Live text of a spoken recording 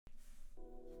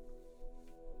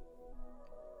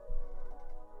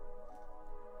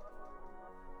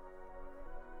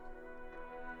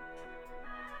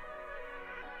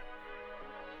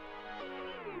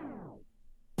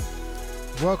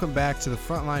Welcome back to the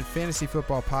Frontline Fantasy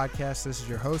Football Podcast. This is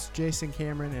your host, Jason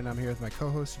Cameron, and I'm here with my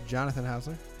co-host, Jonathan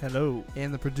Hausler. Hello.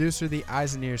 And the producer, the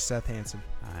eyes and ears, Seth Hansen.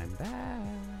 I'm back.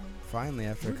 Finally,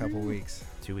 after a couple weeks.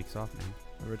 2 weeks off, man.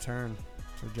 A return.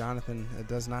 So Jonathan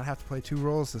does not have to play two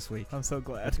roles this week. I'm so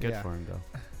glad. That's good for him,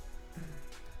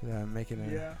 though. Making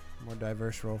a more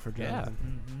diverse role for Jonathan.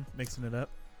 Yeah. Mm-hmm. Mixing it up.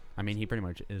 I mean, he pretty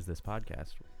much is this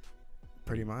podcast.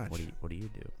 Pretty much. What do you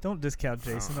do? Don't discount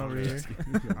Jason over here.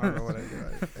 I don't know what I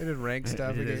do. I did rank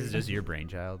stuff. This is just your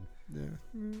brainchild.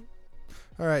 Yeah.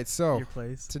 All right, so Your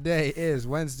place. today is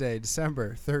Wednesday,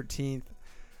 December 13th.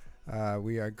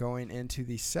 We are going into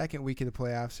the second week of the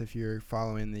playoffs if you're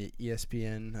following the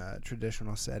ESPN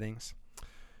traditional settings.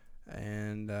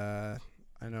 And I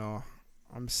know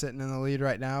I'm sitting in the lead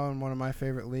right now in one of my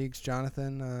favorite leagues,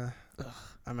 Jonathan.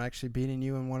 I'm actually beating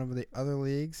you in one of the other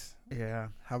leagues. Yeah.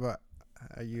 How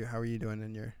are you doing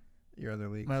in your other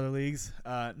leagues? My other leagues,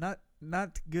 not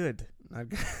good. Not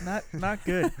good. Not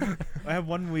good. I have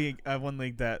one league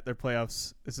that their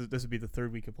playoffs. This would be the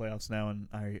third week of playoffs now, and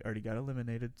I already got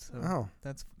eliminated. So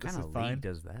this kind is of fine. league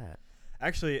does that?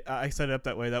 Actually, I set it up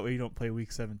that way. That way you don't play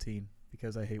week 17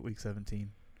 because I hate week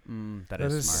 17. That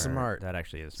is smart. That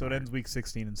actually is. So smart. it ends week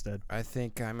 16 instead. I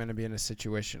think I'm going to be in a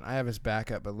situation. I have his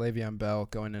backup, but Le'Veon Bell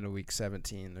going into week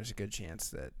 17, there's a good chance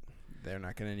that they're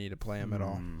not going to need to play him at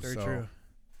all. Very so true.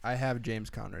 I have James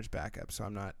Conner's backup, so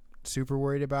I'm not super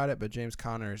worried about it, but James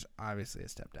Conner is obviously a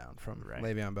step down from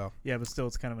Le'Veon Bell. Yeah, but still,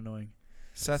 it's kind of annoying.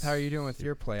 Seth, how are you doing with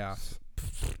your playoffs?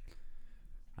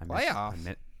 I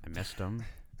missed them.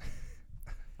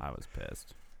 I was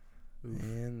pissed.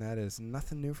 And that is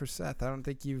nothing new for Seth. I don't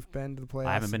think you've been to the playoffs.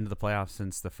 I haven't been to the playoffs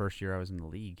since the first year I was in the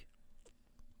league.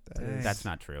 That's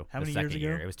not true. How the many second years ago?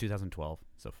 year. It was 2012,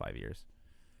 so 5 years.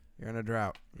 You're in a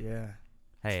drought. Yeah.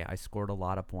 Hey, I scored a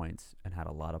lot of points and had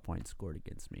a lot of points scored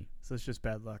against me. So it's just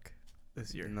bad luck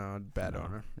this year. No, bad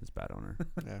owner. It's bad owner.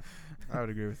 Yeah, I would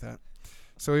agree with that.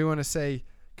 So we want to say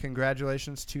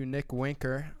congratulations to Nick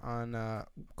Winker on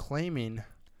claiming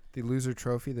the loser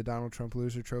trophy, the Donald Trump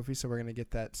loser trophy. So we're going to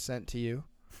get that sent to you.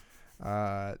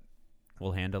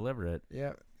 We'll hand deliver it.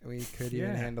 Yeah, we could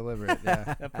even hand deliver it.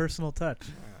 Yeah, A personal touch.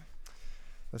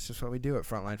 that's just what we do at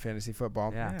Frontline Fantasy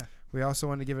Football. Yeah. We also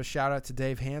want to give a shout out to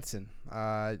Dave Hansen.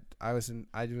 I was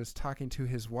talking to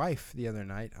his wife the other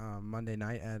night, Monday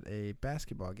night at a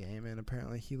basketball game, and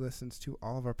apparently he listens to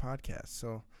all of our podcasts.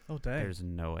 So, dang. There's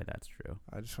no way that's true.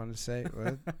 I just wanted to say,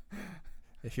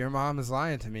 if your mom is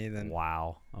lying to me, then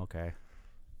Wow. Okay.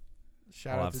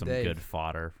 shout I'll out have to some Dave. good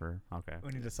fodder for. Okay.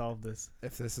 We need to solve this.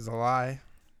 If this is a lie,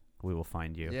 We will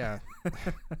find you. yeah.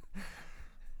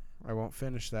 I won't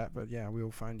finish that, but yeah, we will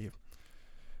find you.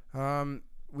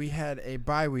 We had a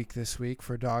bye week this week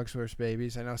for Dogs vs.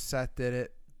 Babies. I know Seth did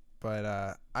it, but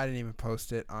I didn't even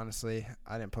post it, honestly.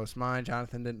 I didn't post mine.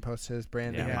 Jonathan didn't post his.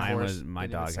 Brandon, Yeah, of mine course, was my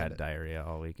didn't even dog send had it. diarrhea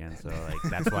all weekend, so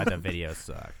that's why the video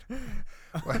sucked.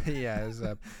 Well, yeah, it was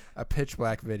a pitch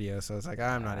black video, so it's like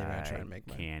I'm not even gonna try to make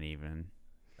mine. Can't even.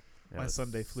 My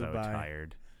Sunday flew so by.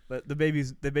 Tired. But the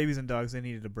babies and dogs, they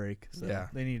needed a break. So Yeah.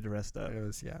 they needed to rest up. It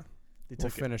was They We'll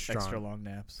took finish extra strong. long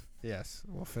naps. Yes,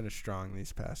 we'll finish strong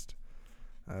these past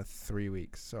 3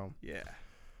 weeks. So Yeah.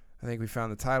 I think we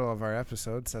found the title of our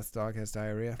episode. Seth's dog has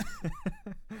diarrhea.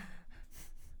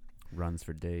 Runs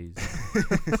for days.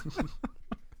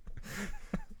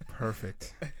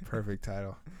 Perfect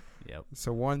title. Yep.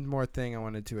 So one more thing I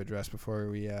wanted to address before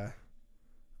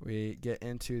we get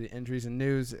into the injuries and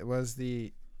news. It was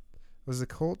the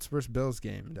Colts versus Bills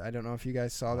game. I don't know if you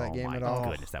guys saw that game at all. Oh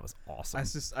my goodness, that was awesome.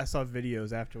 I saw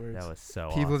videos afterwards. That was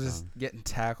so People awesome. just getting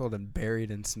tackled and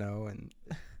buried in snow, and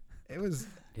it was.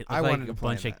 It looked I like wanted a to play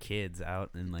bunch in of that. kids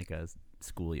out in like a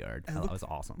schoolyard. And That was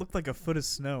awesome. Looked like a foot of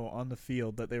snow on the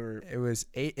field that they were. It was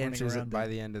 8 running inches around by in.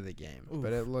 the end of the game, Oof.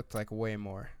 but it looked like way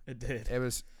more. It did. It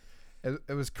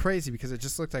was crazy because it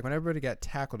just looked like when everybody got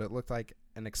tackled, it looked like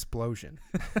an explosion.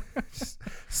 Just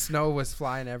snow was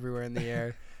flying everywhere in the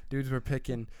air. Dudes were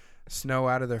picking snow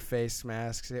out of their face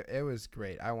masks. It was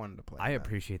great. I wanted to play. I that.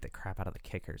 appreciate the crap out of the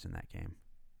kickers in that game.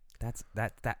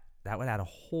 That would add a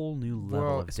whole new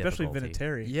level of especially difficulty.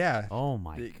 Vinatieri. Yeah. Oh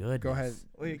my goodness. Go ahead.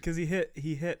 Wait, because he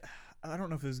hit. I don't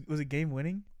know if was it game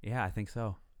winning Yeah, I think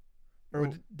so.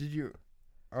 or Did you?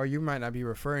 Oh, you might not be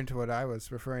referring to what I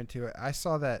was referring to. I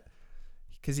saw that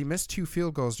because he missed 2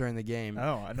 field goals during the game.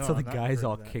 oh I know. So the guys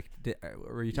all kicked.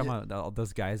 Were you talking about all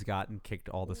those guys got and kicked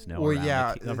all the snow Well, around,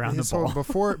 yeah, around the his whole- ball?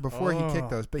 before he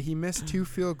kicked those, but he missed 2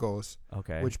 field goals,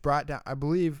 Okay. which brought down. I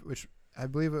believe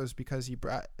it was because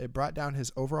it brought down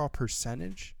his overall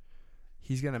percentage.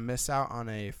 He's gonna miss out on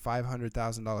a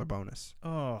 $500,000 bonus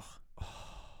Oh,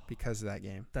 because of that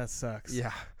game. that sucks.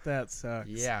 Yeah, That sucks.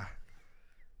 yeah.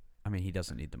 mean, he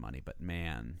doesn't need the money, but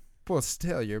man, Well,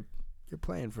 still, you're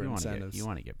playing for incentives. You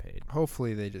want to get paid.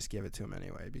 Hopefully, they just give it to him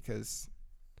anyway, because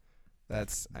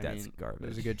that's garbage.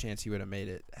 There's a good chance he would have made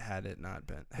it had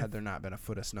there not been a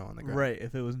foot of snow on the ground. Right,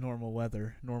 if it was normal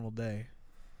weather, normal day.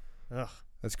 Ugh.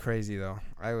 That's crazy, though.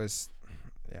 I was,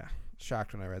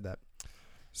 shocked when I read that.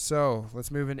 So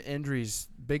let's move into injuries.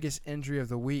 Biggest injury of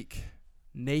the week: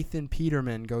 Nathan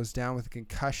Peterman goes down with a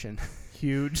concussion.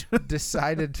 Huge.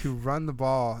 Decided to run the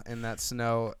ball in that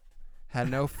snow. Had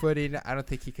no footing. I don't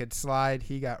think he could slide.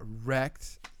 He got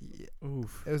wrecked.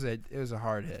 Oof. It was a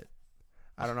hard hit.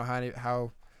 I don't know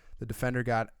how the defender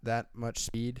got that much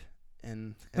speed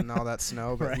in all that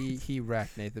snow, but Right. he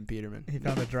wrecked Nathan Peterman. He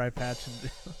found a dry patch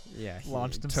and He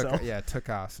launched himself. Took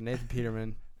off. So Nathan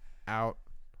Peterman out.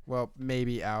 Well,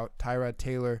 maybe out. Tyrod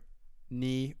Taylor,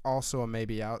 knee, also a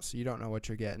maybe out. So you don't know what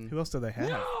you're getting. Who else do they have?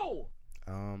 No!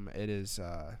 It is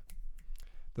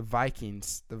the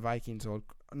Vikings. The Vikings old.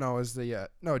 No, it was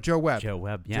Joe Webb. Joe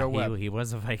Webb. Yeah, Joe Webb. he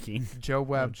was a Viking. Joe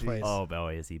Webb geez. plays. Oh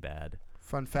boy, is he bad.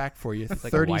 Fun fact for you: It's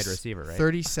like a wide receiver, right?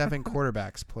 37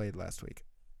 quarterbacks played last week.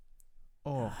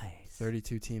 Oh. Nice.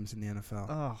 32 teams in the NFL.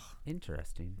 Oh,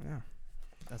 Interesting. Yeah,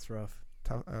 that's rough.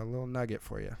 a little nugget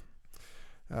for you.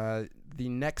 The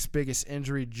next biggest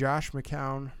injury: Josh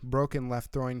McCown, broken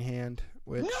left throwing hand.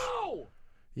 Which, No!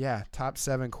 yeah, top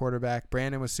 7 quarterback.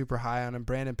 Brandon was super high on him.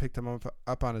 Brandon picked him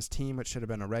up on his team, which should have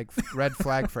been a red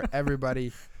flag for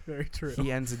everybody. Very true.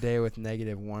 He ends the day with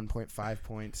negative 1.5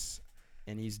 points,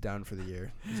 and he's done for the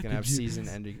year. He's going to have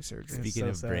season-ending surgery. Speaking so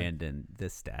of sad. Brandon, the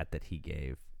stat that he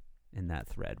gave in that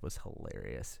thread was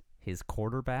hilarious. His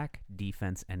quarterback,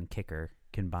 defense, and kicker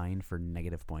combined for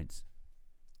negative points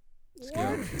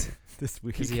this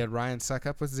week. Because he had Ryan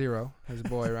Suckup with 0. His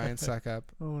boy, Ryan Suckup.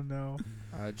 Oh, no.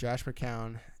 Josh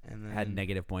McCown. And then Had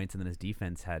negative points, and then his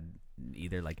defense had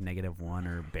either like -1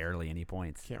 or barely any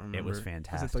points. Can't remember. It was Is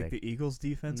fantastic. it like the Eagles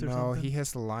defense or No, something? he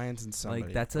has the Lions and somebody.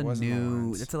 Like that's It a wasn't the new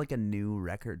Lions. that's like a new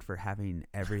record for having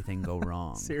everything go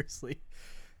wrong. Seriously.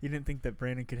 You didn't think that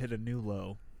Brandon could hit a new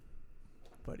low,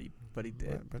 but he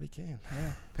did. But he can.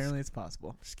 Yeah, apparently it's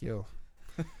possible. Skill.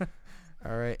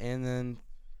 All right, and then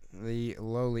the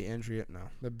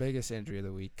biggest injury of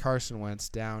the week: Carson Wentz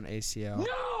down ACL.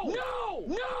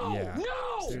 No! Yeah.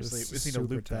 Seriously, This we is just need to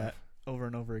super loop that tough. over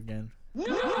and over again. No!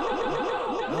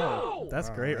 Oh, that's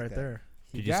Wow, I great like right that. there.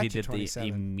 He Did you got see to that 27.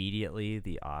 immediately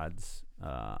the odds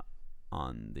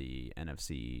on the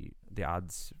NFC, the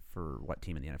odds for what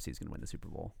team in the NFC is going to win the Super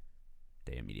Bowl,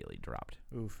 they immediately dropped.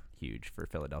 Oof. Huge for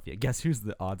Philadelphia. Guess who's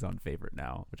the odds-on favorite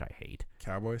now, which I hate?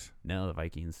 Cowboys? No, the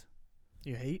Vikings.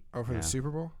 You hate? Oh, for Yeah. the Super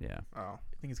Bowl? Yeah. Oh,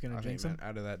 You think it's going I to think jinx he him? meant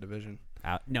out of that division.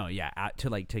 Out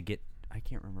to get. I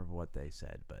can't remember what they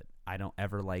said, but I don't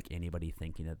ever like anybody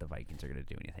thinking that the Vikings are going to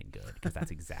do anything good because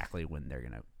that's exactly when they're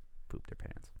going to poop their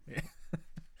pants.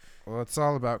 Well, it's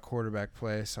all about quarterback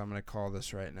play, so I'm going to call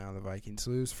this right now. The Vikings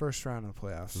lose first round of the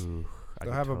playoffs. Ooh,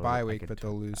 They'll have a bye week, but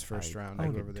they'll lose first round I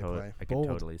whoever they play. I could Bold.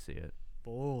 totally see it.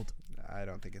 Bold. I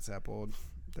don't think it's that bold.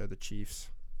 They're the Chiefs.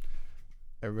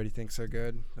 Everybody thinks they're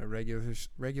good. They're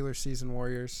regular season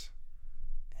warriors,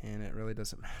 and it really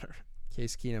doesn't matter.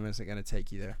 Case Keenum isn't going to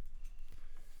take you there.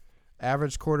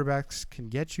 Average quarterbacks can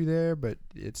get you there, but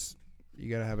you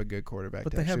got to have a good quarterback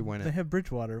But to they actually have win they it. have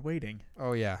Bridgewater waiting.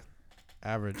 Oh yeah,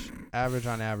 average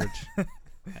on average.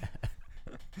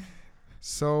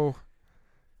 So,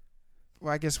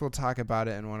 well, I guess we'll talk about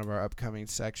it in one of our upcoming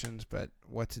sections. But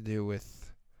what to do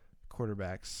with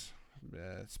quarterbacks,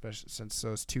 especially since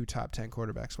those 2 top 10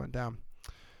 quarterbacks went down.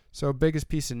 So, biggest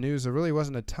piece of news, there really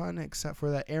wasn't a ton except for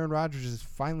that Aaron Rodgers is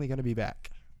finally going to be back.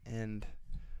 And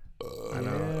I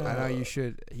know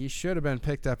he should have been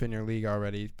picked up in your league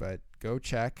already, but go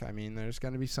check. I mean, there's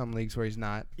going to be some leagues where he's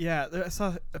not. Yeah, I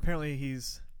saw apparently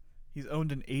he's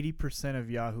owned in 80% of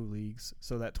Yahoo leagues,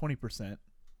 so that 20%,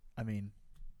 I mean,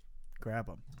 grab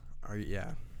him. Are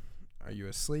you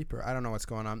asleep or I don't know what's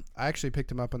going on. I actually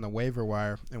picked him up on the waiver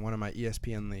wire in one of my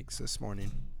ESPN leagues this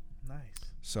morning. Nice.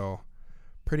 So,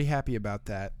 pretty happy about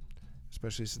that,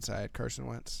 especially since I had Carson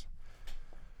Wentz.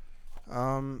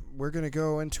 We're going to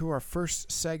go into our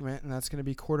first segment, and that's going to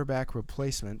be quarterback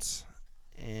replacements.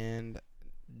 And,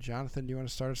 Jonathan, do you want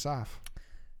to start us off?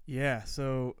 Yeah,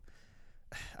 so,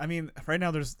 I mean, right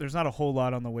now there's not a whole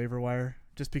lot on the waiver wire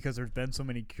just because there's been so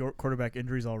many quarterback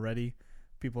injuries already.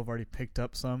 People have already picked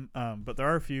up some, but there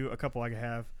are a couple I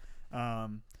have. Why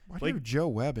do you have Joe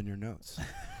Webb in your notes?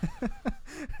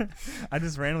 I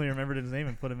just randomly remembered his name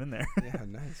and put him in there. Yeah,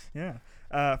 nice.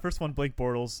 Yeah. First one, Blake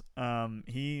Bortles.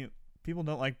 People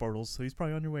don't like Bortles, so he's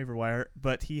probably on your waiver wire,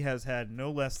 but he has had no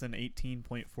less than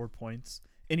 18.4 points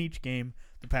in each game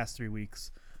the past 3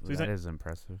 weeks. So That is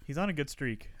impressive. He's on a good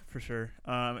streak for sure.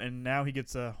 And now he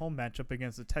gets a home matchup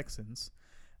against the Texans.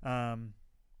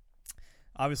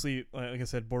 Obviously, like I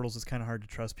said, Bortles is kind of hard to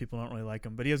trust. People don't really like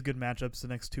him, but he has good matchups the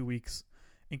next 2 weeks.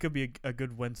 It could be a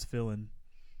good Wentz fill-in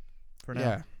for now.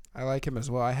 Yeah, I like him as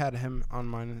well. I had him on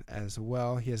mine as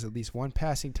well. He has at least one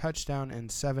passing touchdown in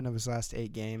 7 of his last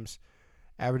 8 games,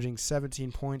 averaging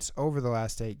 17 points over the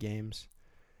last 8 games.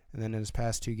 And then in his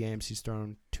past 2 games, he's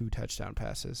thrown 2 touchdown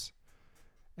passes.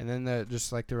 And then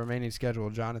just like the remaining schedule,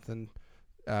 Jonathan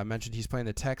mentioned he's playing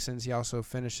the Texans. He also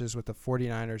finishes with the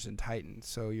 49ers and Titans.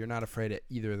 So you're not afraid of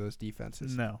either of those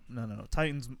defenses. No.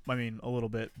 Titans, I mean, a little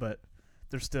bit, but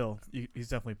they're still he's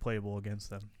definitely playable against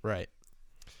them. Right.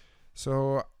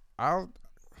 So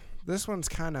this one's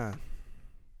kind of,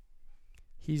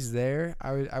 he's there.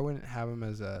 I wouldn't have him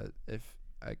as a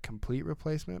complete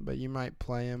replacement, but you might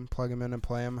plug him in and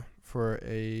play him for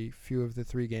a few of the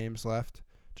 3 games left.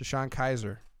 Deshaun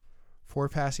Kaiser, 4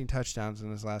 passing touchdowns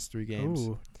in his last 3 games.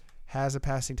 Ooh. Has a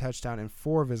passing touchdown in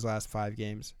 4 of his last 5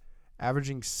 games,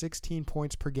 averaging 16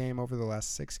 points per game over the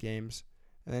last 6 games.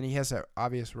 And then he has an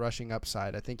obvious rushing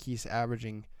upside. I think he's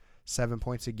averaging 7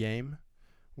 points a game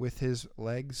with his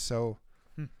legs. So,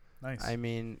 Nice. I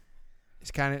mean,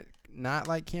 he's kind of not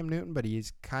like Cam Newton, but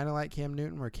he's kind of like Cam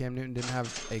Newton, where Cam Newton didn't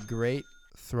have a great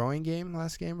throwing game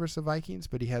last game versus the Vikings,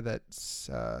 but he had that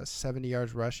 70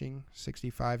 yards rushing,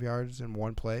 65 yards in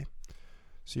one play.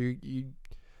 So you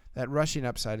that rushing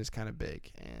upside is kind of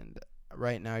big, and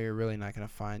right now you're really not going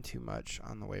to find too much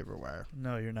on the waiver wire.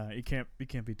 No, you're not. You can't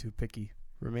be too picky.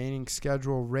 Remaining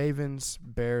schedule: Ravens,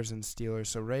 Bears, and Steelers.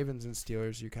 So Ravens and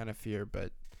Steelers you kind of fear,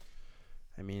 but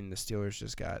I mean the Steelers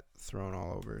just got thrown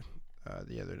all over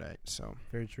the other night. So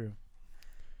Very true.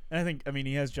 And I think,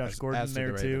 he has Josh Gordon as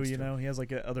there the too. Ravens, You know, he has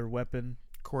like a other weapon.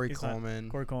 Corey He's not- Coleman,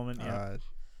 Corey Coleman, yeah,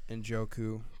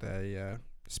 Njoku, the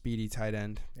speedy tight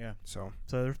end. yeah. So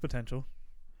So there's potential.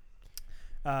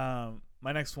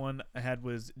 My next one I had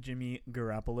was Jimmy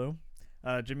Garoppolo.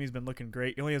 Jimmy's been looking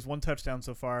great. He only has 1 touchdown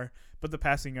so far, but the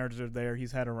passing yards are there.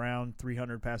 He's had around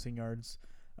 300 passing yards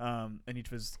in each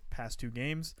of his past 2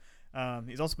 games.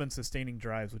 He's also been sustaining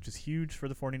drives, which is huge for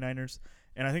the 49ers,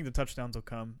 and I think the touchdowns will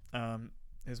come.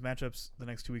 His matchups the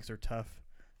next 2 weeks are tough.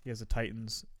 He has the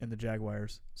Titans and the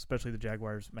Jaguars, especially the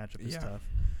Jaguars matchup is tough.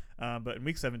 But in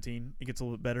week 17, it gets a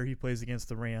little bit better. He plays against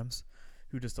the Rams,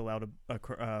 who just allowed a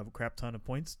crap ton of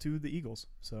points to the Eagles.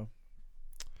 So,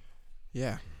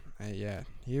 yeah,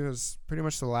 he was pretty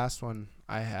much the last one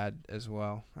I had as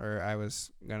well, or I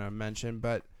was gonna mention.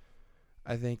 But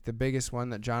I think the biggest one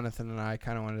that Jonathan and I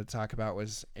kind of wanted to talk about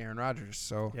was Aaron Rodgers.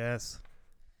 So yes,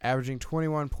 averaging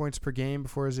 21 points per game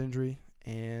before his injury,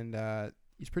 and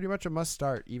he's pretty much a must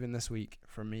start even this week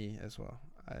for me as well.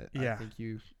 I think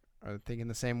you are thinking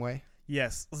the same way.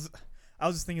 yes. I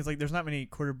was just thinking, it's like there's not many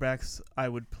quarterbacks I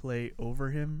would play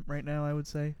over him right now, I would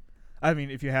say. I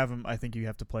mean, if you have him, I think you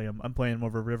have to play him. I'm playing him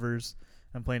over Rivers.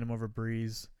 I'm playing him over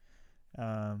Breeze.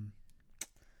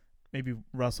 Maybe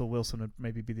Russell Wilson would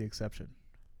maybe be the exception.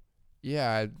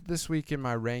 Yeah, this week in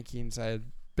my rankings, I had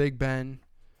Big Ben,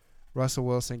 Russell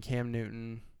Wilson, Cam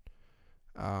Newton,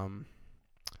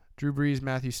 Drew Brees,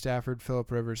 Matthew Stafford, Phillip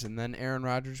Rivers, and then Aaron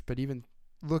Rodgers. But even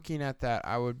looking at that,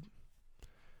 I would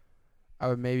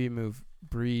maybe move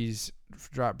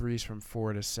drop Brees from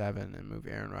 4 to 7, and move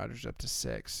Aaron Rodgers up to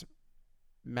 6.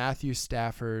 Matthew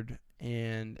Stafford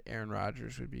and Aaron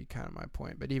Rodgers would be kind of my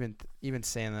point. But even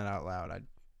saying that out loud, I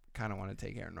kind of want to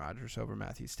take Aaron Rodgers over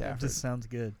Matthew Stafford. That just sounds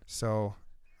good. So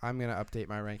I'm going to update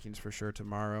my rankings for sure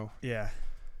tomorrow. Yeah.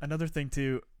 Another thing,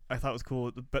 too, I thought was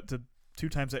cool, but the 2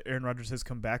 times that Aaron Rodgers has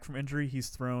come back from injury, he's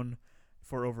thrown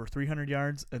for over 300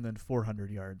 yards and then 400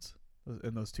 yards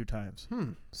in those 2 times.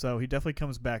 So he definitely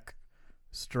comes back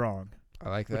strong. I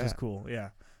like that. Which is cool, yeah.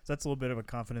 So that's a little bit of a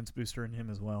confidence booster in him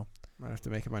as well. Might have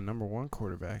to make him my number 1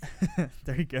 quarterback.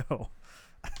 There you go.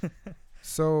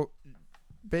 So,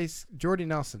 Jordy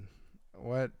Nelson,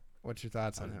 what's your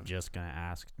thoughts I on was him? just gonna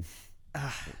ask,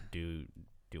 do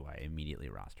I immediately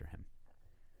roster him?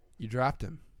 You dropped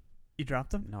him. You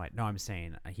dropped him? No, I'm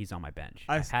saying he's on my bench.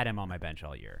 I I've had him on my bench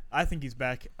all year. I think he's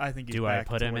back. Do I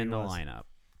put him in the lineup?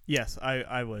 Yes,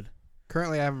 I would.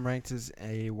 Currently, I have him ranked as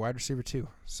a wide receiver 2.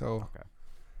 So,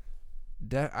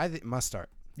 I think must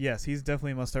start. Yes, he's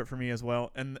definitely a must start for me as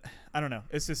well. And I don't know.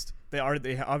 It's just they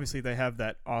obviously they have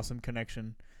that awesome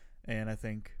connection, and I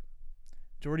think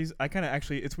Jordy's. I kind of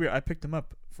actually, it's weird. I picked him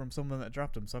up from someone that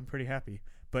dropped him, so I'm pretty happy.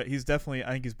 But he's definitely.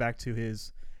 I think he's back to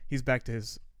his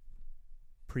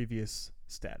previous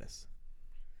status.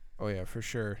 Oh yeah, for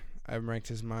sure. I have him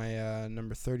ranked as my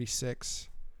number 36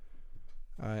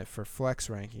 for flex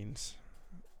rankings.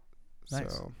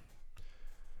 Nice. So,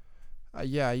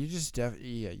 you just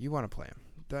you want to play him.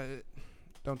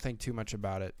 don't think too much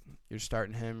about it. You're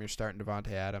starting him. You're starting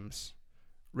Devontae Adams.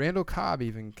 Randall Cobb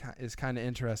even is kind of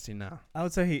interesting now. I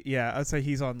would say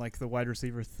he's on like the wide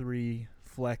receiver 3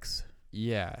 flex.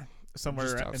 Yeah.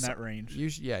 Somewhere in that range.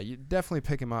 You definitely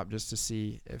pick him up just to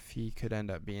see if he could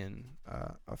end up being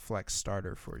a flex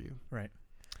starter for you. Right.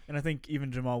 And I think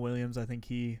even Jamal Williams, I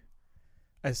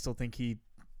still think he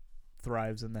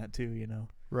thrives in that too, you know.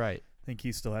 Right. I think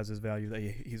he still has his value that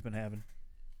he's been having.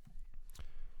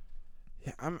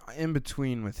 Yeah, I'm in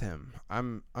between with him.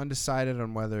 I'm undecided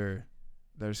on whether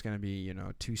there's going to be,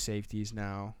 2 safeties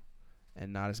now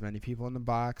and not as many people in the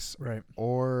box. Right.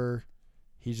 Or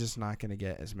he's just not going to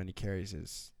get as many carries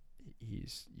as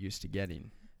he's used to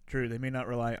getting. True. They may not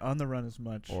rely on the run as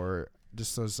much. Or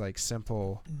just those like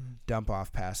simple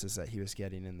dump-off passes that he was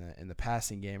getting in the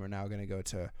passing game are now going to go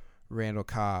to Randall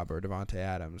Cobb or Devontae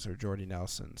Adams or Jordy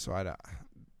Nelson. So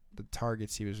the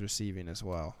targets he was receiving as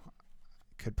well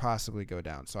could possibly go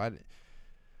down. So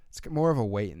it's more of a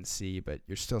wait and see, but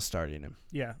you're still starting him.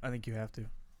 Yeah, I think you have to.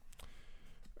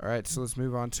 All right, so let's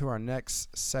move on to our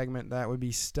next segment. That would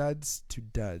be studs to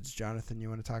duds. Jonathan, you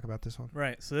want to talk about this one?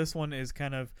 Right. So this one is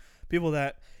kind of people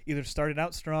that either started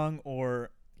out strong or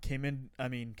came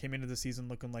into the season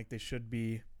looking like they should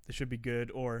be good,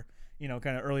 or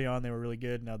kind of early on they were really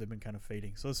good. Now they've been kind of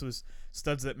fading. So this was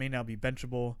studs that may now be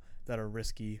benchable, that are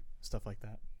risky, stuff like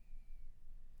that.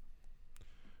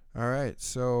 All right,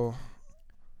 so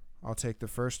I'll take the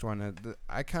first one.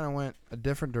 I kind of went a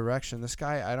different direction. This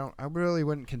guy, I really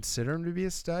wouldn't consider him to be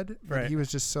a stud, but right. He was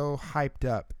just so hyped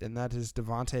up, and that is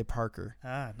Devontae Parker.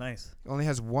 Ah, nice. Only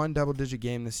has one double-digit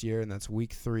game this year, and that's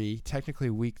week 3. Technically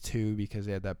week 2 because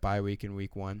they had that bye week in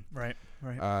week 1. Right.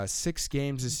 6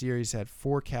 games this year, he's had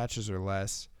 4 catches or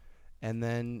less. And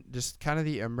then just kind of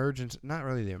the emergence, not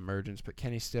really the emergence, but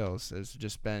Kenny Stills has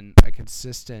just been a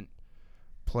consistent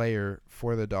player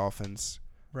for the Dolphins.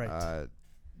 Right.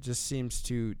 Just seems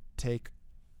to take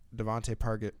Devontae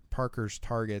Parker's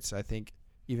targets. I think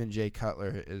even Jay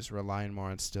Cutler is relying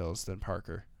more on Stills than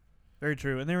Parker. Very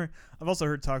true. And I've also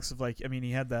heard talks of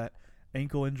he had that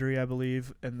ankle injury, I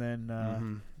believe, and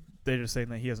then they're just saying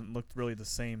that he hasn't looked really the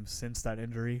same since that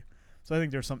injury. So I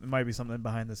think might be something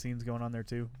behind the scenes going on there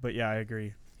too. But yeah, I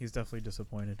agree. He's definitely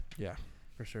disappointed. Yeah,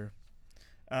 for sure.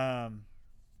 My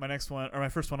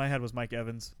first one I had was Mike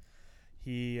Evans.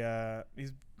 He's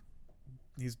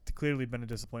clearly been a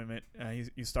disappointment.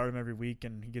 You start him every week,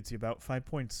 and he gets you about 5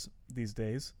 points these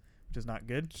days, which is not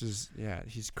good.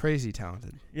 He's crazy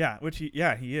talented. Yeah,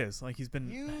 he is. Like, he's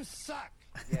been. You suck,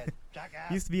 you jackass.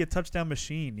 He used to be a touchdown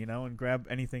machine, and grab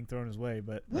anything thrown his way.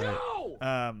 But no.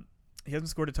 He hasn't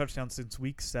scored a touchdown since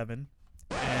week 7,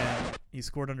 and he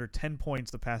scored under 10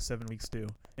 points the past 7 weeks too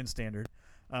in standard.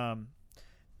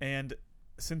 And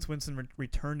since Winston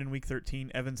returned in week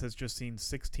 13, Evans has just seen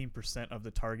 16% of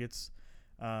the targets.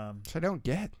 Which I don't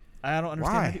get. I don't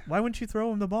understand. Why wouldn't you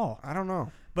throw him the ball? I don't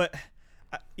know. But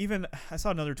I saw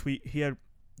another tweet. He had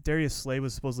Darius Slay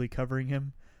was supposedly covering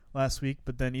him last week,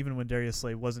 but then even when Darius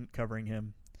Slay wasn't covering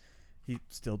him, he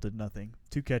still did nothing.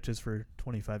 2 catches for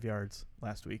 25 yards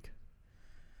last week.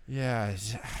 Yeah,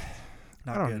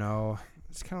 Not I don't good. know.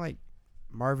 It's kind of like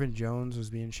Marvin Jones was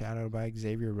being shadowed by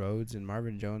Xavier Rhodes, and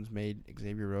Marvin Jones made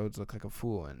Xavier Rhodes look like a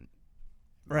fool, and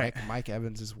Right. Mike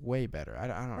Evans is way better. I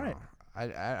don't Right. know.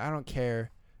 I don't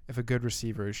care if a good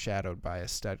receiver is shadowed by a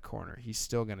stud corner. He's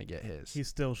still going to get his. He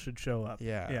still should show up.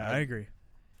 Yeah, I agree.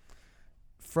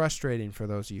 Frustrating for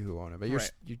those of you who own it, but you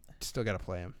Right. still got to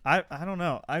play him. I don't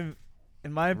know.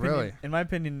 In my Really?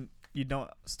 opinion, you don't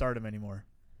start him anymore.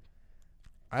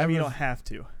 I You don't have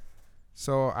to.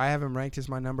 So I have him ranked as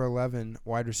my number 11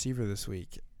 wide receiver this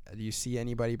week. Do you see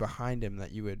anybody behind him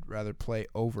that you would rather play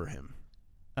over him?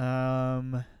 Go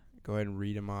ahead and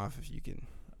read him off if you can.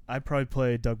 I'd probably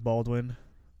play Doug Baldwin.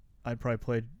 I'd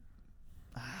probably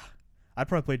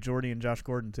play Jordy and Josh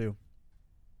Gordon too.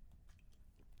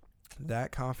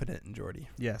 That confident in Jordy.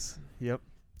 Yes. Yep.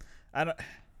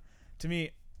 To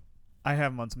me, I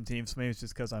have him on some teams. Maybe it's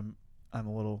just because I'm a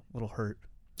little hurt.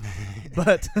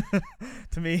 But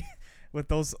to me, with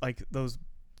those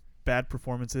bad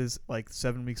performances,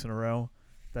 7 weeks in a row,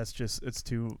 it's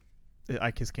too.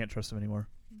 I just can't trust him anymore.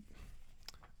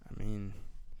 I mean,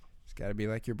 it's got to be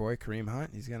like your boy Kareem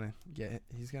Hunt. He's gonna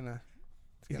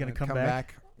come come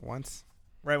back once.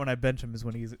 Right when I bench him is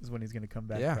when he's going to come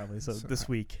back. Yeah. Probably. So this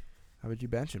week. How would you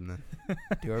bench him then?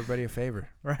 Do everybody a favor.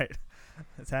 Right.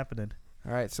 It's happening.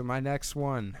 All right. So my next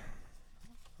one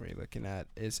we're looking at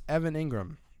is Evan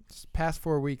Ingram. Past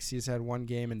 4 weeks, he's had 1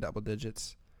 game in double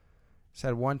digits. He's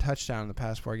had 1 touchdown in the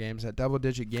past 4 games. That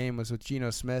double-digit game was with Geno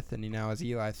Smith, and he now has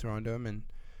Eli thrown to him. And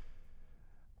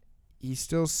he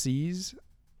still sees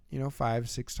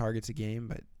 5-6 targets a game,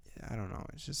 but I don't know.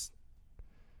 It's just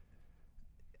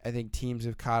I think teams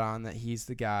have caught on that he's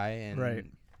the guy, and Right.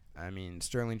 I mean,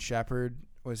 Sterling Shepard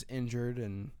was injured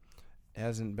and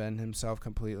hasn't been himself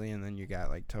completely, and then you got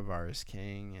like Tavares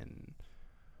King and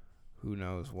who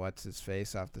knows what's his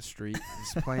face off the street.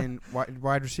 He's playing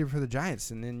wide receiver for the Giants,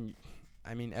 and then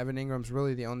I mean Evan Ingram's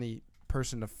really the only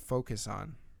person to focus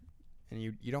on, and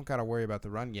you don't got to worry about the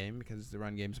run game because the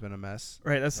run game's been a mess.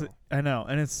 Right. So. I know,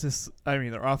 and it's just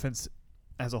their offense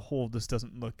as a whole just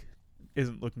isn't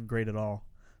looking great at all.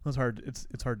 It's hard.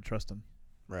 It's hard to trust him.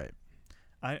 Right.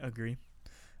 I agree.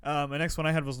 The next one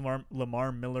I had was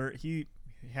Lamar Miller. He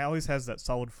always has that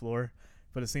solid floor,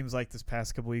 but it seems like this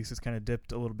past couple weeks it's kind of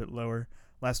dipped a little bit lower.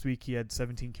 Last week he had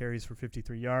 17 carries for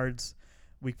 53 yards.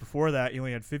 Week before that he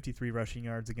only had 53 rushing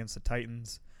yards against the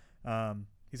Titans.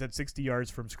 He's had 60 yards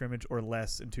from scrimmage or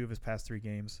less in 2 of his past 3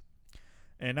 games.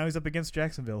 And now he's up against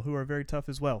Jacksonville, who are very tough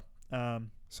as well.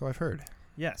 So I've heard.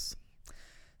 Yes.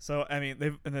 So, I mean,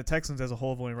 the Texans as a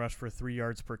whole have only rushed for 3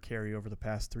 yards per carry over the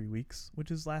past 3 weeks,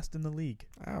 which is last in the league.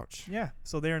 Ouch. Yeah,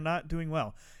 so they are not doing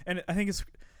well. And I think it's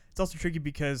also tricky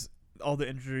because all the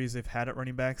injuries they've had at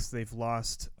running backs, they've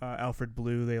lost Alfred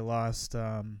Blue, they lost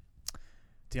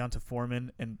Deonta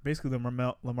Foreman, and basically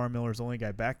Lamar Miller's the only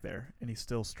guy back there, and he's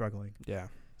still struggling. Yeah.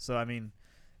 So, I mean,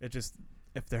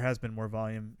 if there has been more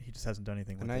volume, he just hasn't done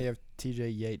anything with And now it. you have T.J.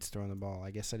 Yates throwing the ball.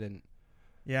 I guess I didn't.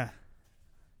 Yeah.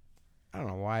 I don't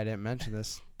know why I didn't mention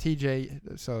this. T.J.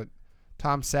 So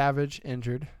Tom Savage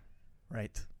injured.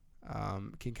 Right.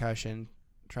 Concussion.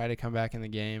 Tried to come back in the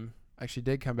game. Actually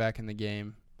did come back in the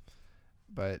game.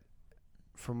 But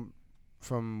from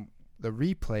the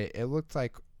replay, it looked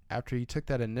like after he took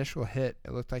that initial hit,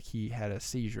 it looked like he had a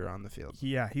seizure on the field.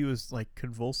 Yeah, he was like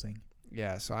convulsing.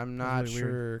 Yeah, so I'm That was not really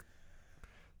sure. weird.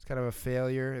 It's kind of a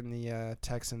failure in the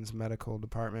Texans medical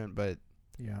department, but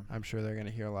Yeah. I'm sure they're going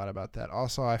to hear a lot about that.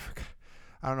 Also, I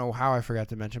don't know how I forgot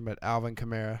to mention, but Alvin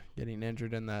Kamara getting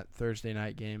injured in that Thursday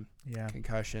night game. Yeah.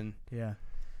 Concussion. Yeah.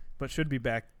 But should be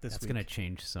back this That's week. gonna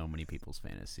change so many people's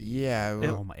fantasy. Yeah.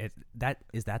 Well, Oh my!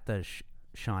 Is that the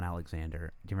Sean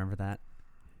Alexander? Do you remember that?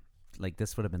 Like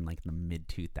this would have been like the mid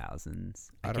 2000s.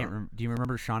 I I don't- can't remember. Do you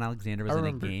remember Sean Alexander was I in a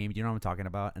remember. game? Do you know what I'm talking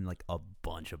about? And like a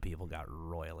bunch of people got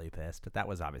royally pissed. But that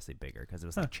was obviously bigger because it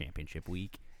was like championship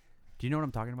week. Do you know what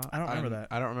I'm talking about? I don't remember that.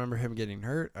 I don't remember him getting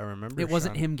hurt. I remember It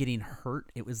wasn't Sean- him getting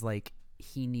hurt. It was like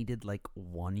he needed like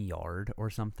 1 yard or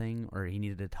something, or he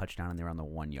needed a touchdown and they were on the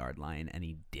 1 yard line and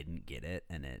he didn't get it.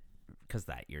 And because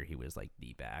that year he was like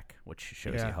the back, which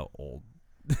shows Yeah. you how old.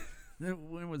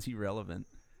 When was he relevant?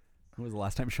 When was the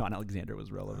last time Sean Alexander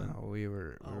was relevant? We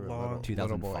were A little, long- little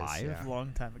 2005? boys, yeah. A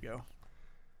long time ago.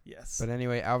 Yes. But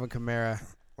anyway, Alvin Kamara,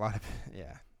 a lot of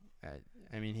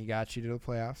I mean, he got you to the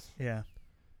playoffs. yeah.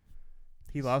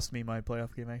 He lost me my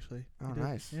playoff game, actually. Oh, He did.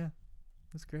 nice. Yeah.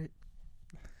 That's great.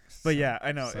 But yeah,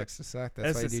 I know. Sucks to suck. it's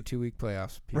That's why you just- do 2-week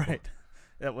playoffs. People. Right.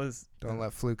 That was. Don't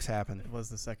let flukes happen. It was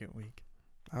the second week.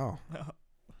 Oh,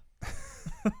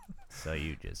 So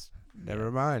you just never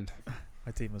mind.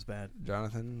 My team was bad.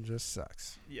 Jonathan just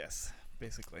sucks. Yes,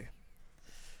 basically.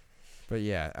 But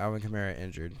yeah, Alvin Kamara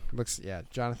injured.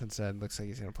 Jonathan said looks like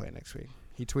he's going to play next week.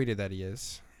 He tweeted that he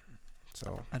is.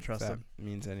 So I if trust that him.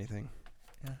 means anything.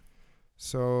 Yeah.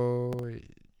 So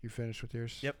you finished with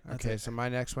yours? Yep, that's Okay, it. so my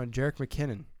next one, Jerick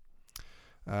McKinnon.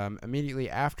 Immediately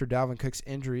after Dalvin Cook's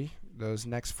injury, those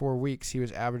next 4 weeks, he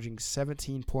was averaging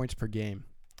 17 points per game.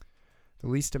 The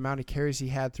least amount of carries he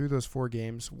had through those 4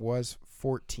 games was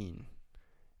 14.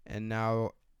 And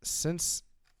now,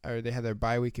 they had their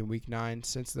bye week in week 9.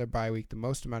 Since their bye week, the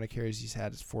most amount of carries he's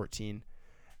had is 14.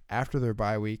 After their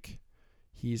bye week,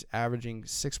 he's averaging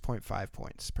 6.5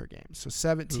 points per game. So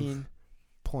 17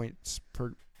 points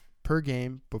per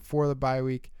game before the bye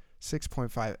week,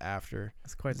 6.5 after.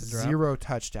 That's quite the drop. 0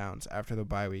 touchdowns after the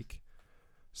bye week.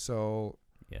 So,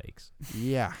 yikes.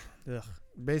 yeah. Ugh.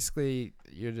 Basically,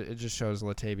 it just shows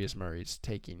Latavius Murray's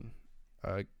taking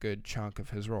a good chunk of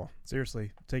his role.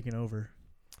 Seriously, taking over.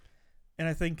 And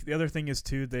I think the other thing is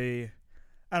too,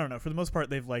 I don't know, for the most part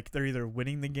they're either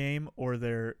winning the game or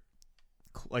they're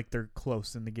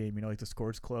close in the game, like the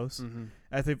score's close. Mm-hmm.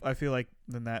 I feel like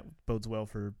then that bodes well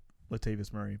for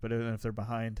Latavius Murray, but if they're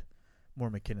behind, more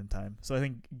McKinnon time. So I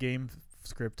think game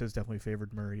script has definitely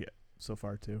favored Murray so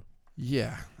far too.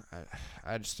 Yeah.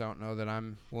 I just don't know that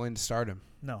I'm willing to start him.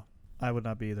 No, I would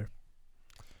not be either.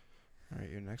 All right,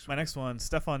 your next My one. next one,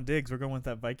 Stephon Diggs. We're going with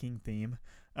that Viking theme.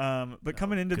 But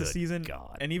coming into the good season,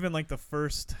 God. and even like the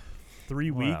first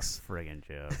 3 What weeks, a friggin'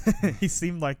 joke. he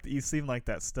seemed like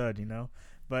that stud,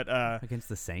 But Against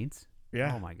the Saints?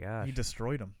 yeah, Oh my gosh. he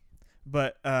destroyed him.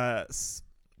 But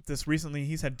this recently,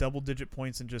 he's had double-digit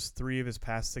points in just 3 of his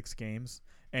past 6 games,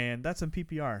 and that's in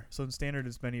PPR. So in Standard,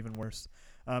 it's been even worse.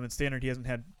 In Standard, he hasn't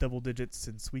had double digits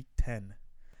since week 10,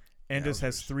 and just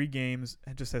has 3 games.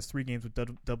 Just has 3 games with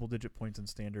double-digit points in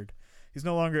Standard. He's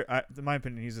no longer, in my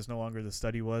opinion, he's just no longer the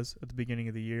stud he was at the beginning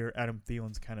of the year. Adam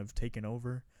Thielen's kind of taken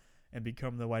over and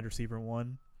become the wide receiver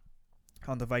 1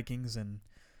 on the Vikings, and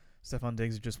Stephon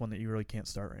Diggs is just one that you really can't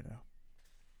start right now.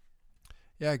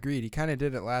 Yeah, agreed. He kind of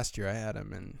did it last year. I had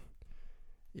him, and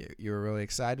you were really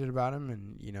excited about him,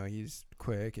 and he's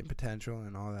quick and potential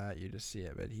and all that. You just see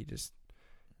it, but he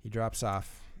drops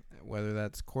off, whether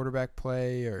that's quarterback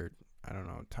play or I don't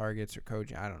know, targets or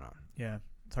coaching. I don't know. Yeah,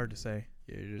 it's hard to say.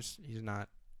 He's not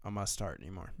a must start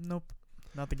anymore. Nope,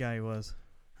 not the guy he was.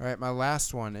 All right, my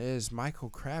last one is Michael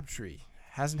Crabtree.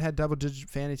 Hasn't had double-digit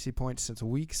fantasy points since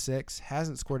week 6.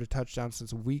 Hasn't scored a touchdown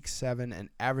since week 7, and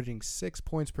averaging 6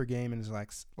 points per game in his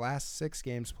last 6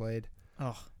 games played.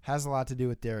 Oh, Has a lot to do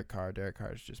with Derek Carr. Derek Carr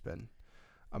has just been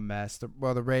a mess. The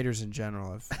Raiders in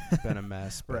general have been a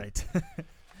mess. But right.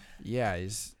 yeah,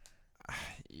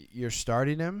 you're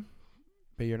starting him,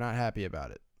 but you're not happy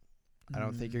about it. I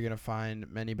don't think you're going to find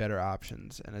many better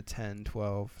options in a 10,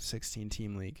 12,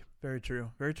 16-team league. Very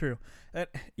true. Very true.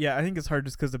 Yeah, I think it's hard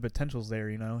just because the potential's there,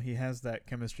 He has that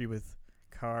chemistry with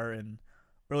Carr, and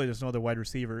really there's no other wide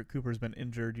receiver. Cooper's been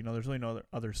injured. There's really no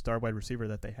other star wide receiver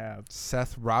that they have.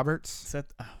 Seth Roberts.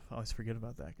 I always forget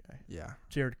about that guy. Yeah.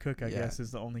 Jared Cook, I guess,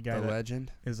 is the only guy the that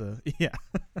legend. is the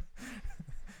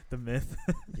myth.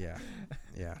 Yeah.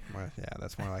 Yeah.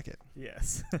 That's more like it.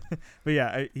 Yes. But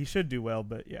yeah, he should do well,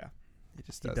 but yeah. He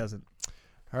just He doesn't.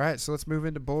 All right, so let's move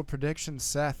into bold predictions.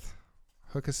 Seth,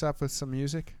 hook us up with some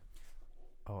music.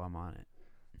 Oh, I'm on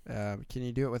it. Can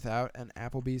you do it without an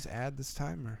Applebee's ad this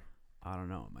time? Or? I don't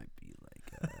know. It might be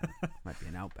might be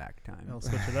an Outback time. I'll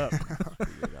switch it up.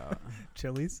 Figure it out.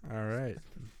 Chili's. All right.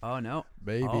 Oh no,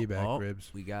 Baby back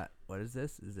ribs. We got, what is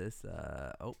this? Is this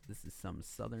this is some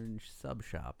Southern sub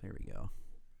shop. Here we go.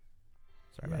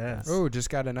 Sorry about Yes. that. Oh, just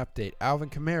got an update. Alvin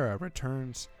Kamara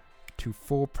returns to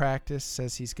full practice,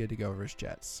 says he's good to go versus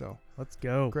Jets. So Let's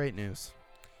go. great news.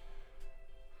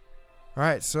 All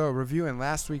right, so reviewing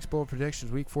last week's bold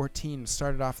predictions, Week 14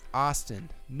 started off with Austin.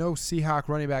 No Seahawk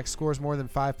running back scores more than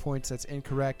 5 points. That's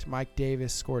incorrect. Mike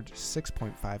Davis scored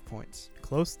 6.5 points.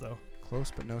 Close, though.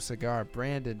 Close, but no cigar.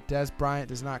 Brandon, Des Bryant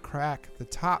does not crack the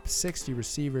top 60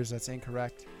 receivers. That's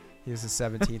incorrect. He was the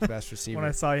 17th best receiver. When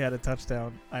I saw he had a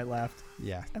touchdown, I laughed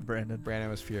Yeah. at Brandon. Brandon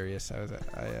was furious.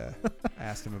 I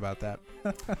asked him about that.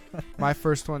 My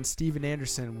first one, Steven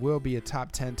Anderson will be a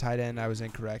top 10 tight end. I was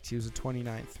incorrect. He was a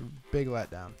 29th. Big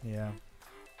letdown. Yeah.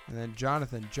 And then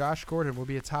Jonathan, Josh Gordon will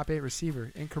be a top 8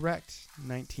 receiver. Incorrect.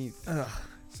 19th. Ugh.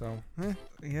 So,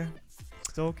 Yeah.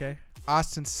 Still okay.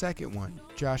 Austin's second one,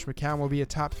 Josh McCown will be a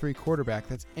top 3 quarterback.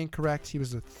 That's incorrect. He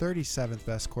was the 37th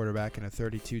best quarterback in a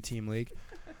 32-team league.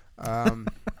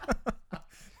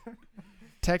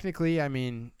 Technically, I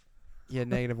mean, he had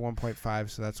negative 1.5,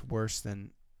 so that's worse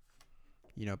than,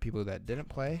 people that didn't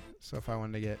play. So if I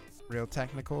wanted to get real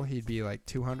technical, he'd be like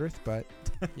 200th, but,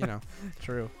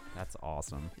 True. That's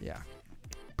awesome. yeah.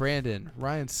 Brandon,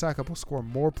 Ryan Suckup will score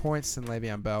more points than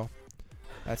Le'Veon Bell.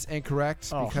 That's incorrect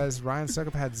because Ryan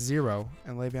Suckup had 0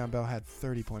 and Le'Veon Bell had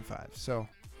 30.5. So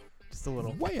Just a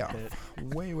little. way off.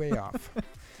 bit. Way off.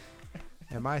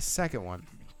 And my second one,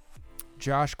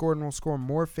 Josh Gordon will score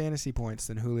more fantasy points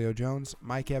than Julio Jones,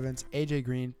 Mike Evans, AJ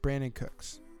Green, Brandon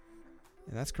Cooks.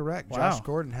 And that's correct. Wow. Josh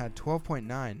Gordon had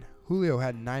 12.9. Julio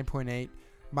had 9.8.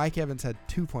 Mike Evans had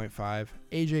 2.5.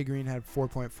 AJ Green had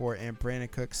 4.4. And Brandon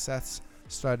Cooks, Seth's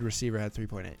stud receiver, had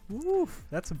 3.8. Woof.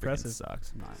 That's Freaking impressive.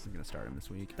 sucks. I'm not even gonna start him this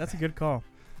week. That's a good call.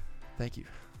 Thank you.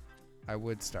 I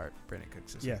would start Brandon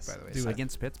Cooks this Yes, week, by the way. do Seth. it.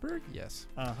 Against Pittsburgh? Yes.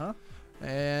 Uh-huh.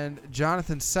 And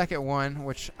Jonathan's second one,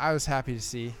 which I was happy to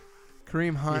see,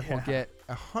 Kareem Hunt will Yeah. get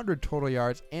 100 total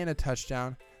yards and a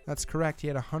touchdown. That's correct. He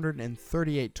had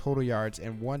 138 total yards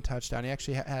and 1 touchdown. He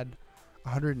actually had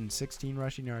 116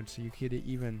 rushing yards, so you could have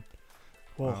even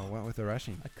went with the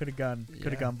rushing. I could have gone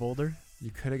Yeah. gone bolder. You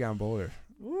could have gone bolder.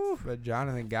 Woo. But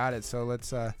Jonathan got it, so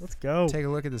let's Let's go. take a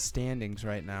look at the standings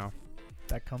right now.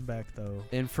 That comeback, though.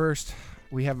 In first,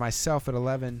 we have myself at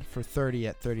 11 for 30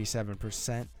 at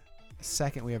 37%.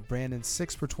 Second, we have Brandon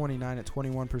 6 for 29 at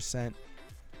 21%.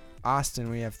 Austin,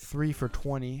 we have 3 for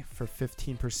 20 for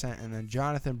 15%. And then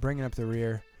Jonathan bringing up the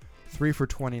rear, 3 for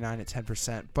 29 at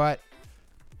 10%. But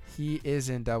he is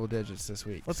in double digits this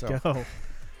week. Let's so go.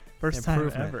 First time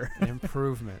improvement, ever.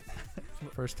 Improvement.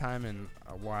 First time in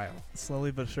a while.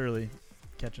 Slowly but surely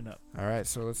catching up. All right,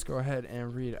 so let's go ahead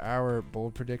and read our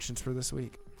bold predictions for this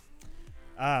week.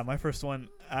 My first one.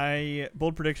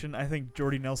 Bold prediction. I think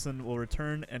Jordy Nelson will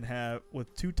return and have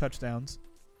with 2 touchdowns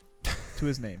to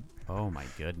his name. Oh my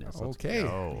goodness. Let's Okay.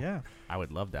 go. Yeah. I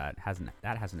would love that.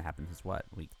 That hasn't happened since what?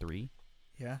 Week 3?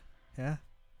 Yeah.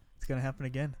 It's gonna happen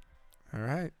again. All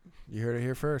right. You heard it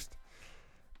here first.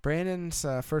 Brandon's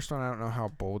first one, I don't know how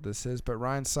bold this is, but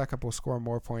Ryan Suckup will score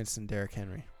more points than Derrick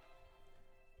Henry.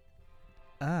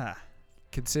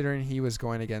 Considering he was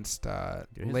going against Dude,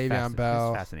 Le'Veon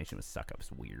Bell. His fascination with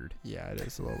Suckup's weird. Yeah, it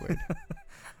is a little weird.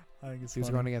 I think it's He was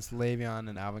funny. going against Le'Veon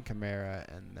and Alvin Kamara,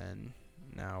 and then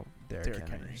now Derrick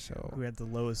Henry. So, who had the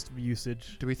lowest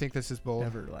usage do we think this is bold?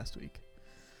 ever last week.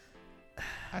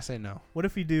 I say no. What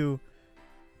if we do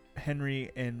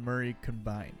Henry and Murray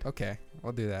combined? Okay,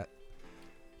 we'll do that.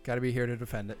 Got to be here to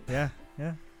defend it. Yeah.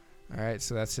 All right,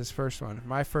 so that's his first one.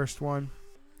 My first one,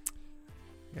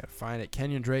 you got to find it.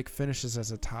 Kenyon Drake finishes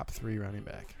as a top 3 running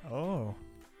back. Oh,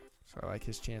 So I like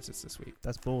his chances this week.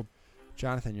 that's bold.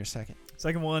 Jonathan, your second.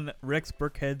 Second one, Rex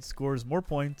Burkhead scores more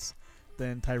points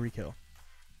than Tyreek Hill.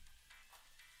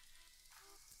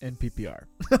 In PPR.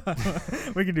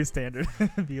 We can do standard.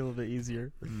 Be a little bit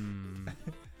easier.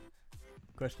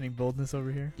 Questioning boldness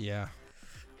over here. Yeah.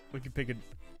 We could pick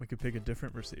a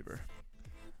different receiver.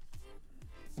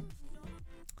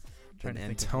 Trying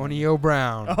And to think of Antonio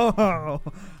Brown. Oh,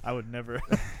 I would never.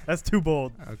 That's too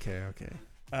bold. Okay.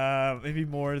 Maybe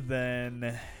more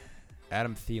than.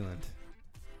 Adam Thielen.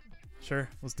 Sure,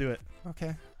 let's do it.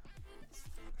 Okay.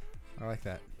 I like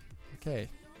that. Okay.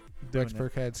 Doing Rex it.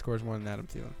 Burkhead scores more than Adam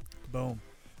Thielen. Boom.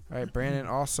 All right, Brandon,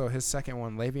 also his second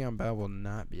one, Le'Veon Bell will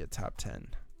not be a top 10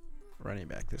 running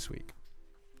back this week.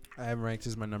 I have him ranked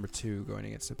as my number 2 going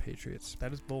against the Patriots.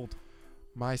 That is bold.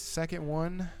 My second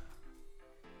one,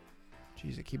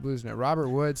 jeez, I keep losing it. Robert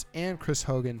Woods and Chris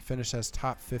Hogan finish as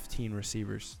top 15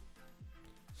 receivers.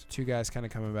 So 2 guys kind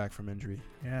of coming back from injury,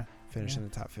 Yeah. finish in Yeah.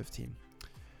 the top 15.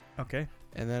 Okay.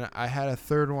 And then I had a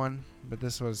third one, but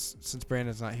this was, since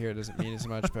Brandon's not here, it doesn't mean as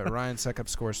much, but Ryan Suckup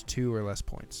scores 2 or less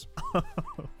points. Oh,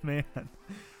 man.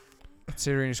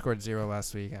 Considering he scored 0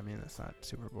 last week, I mean, that's not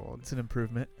super bold, It's an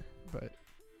improvement. but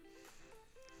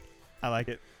I like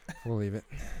it. we'll leave it.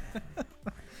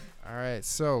 All right,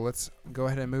 so let's go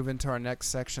ahead and move into our next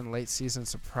section, late season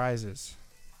surprises.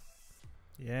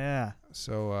 Yeah.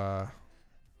 So,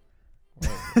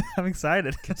 I'm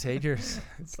excited. contain yourself.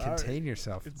 Sorry. Contain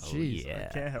yourself. It's- Jeez. yeah.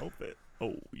 I can't help it.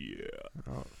 Oh, yeah.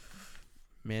 Oh,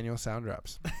 manual sound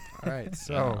drops. All right,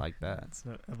 so I like that. That's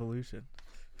an evolution.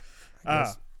 I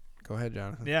guess- go ahead,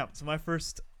 Jonathan. Yeah. So my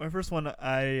first one,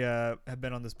 I have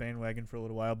been on this bandwagon for a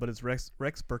little while, but it's Rex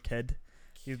Burkhead.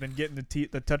 He's been getting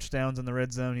the touchdowns in the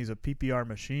red zone. He's a PPR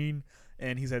machine,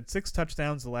 and he's had 6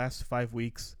 touchdowns the last 5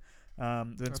 weeks.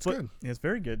 That's good. Yeah, it's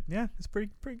very good. Yeah, it's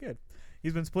pretty good.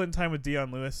 He's been splitting time with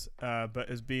Dion Lewis, but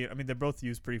they're both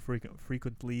used pretty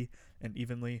frequently and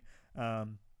evenly.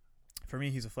 For me,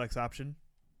 he's a flex option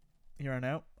here on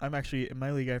out. I'm actually in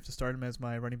my league. I have to start him as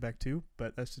my running back too,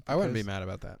 but that's just I wouldn't be because- mad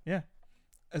about that. Yeah,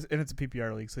 and it's a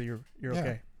PPR league, so you're Yeah.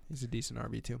 okay. He's a decent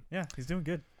RB too. Yeah, he's doing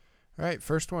good. All right,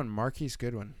 first one, Marquise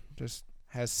Goodwin. Just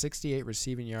has 68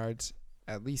 receiving yards,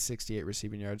 at least 68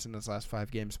 receiving yards in his last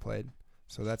 5 games played.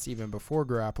 So that's even before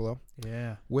Garoppolo.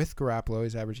 Yeah. With Garoppolo,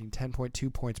 he's averaging 10.2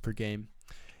 points per game.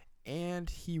 And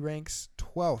he ranks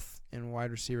 12th in wide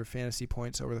receiver fantasy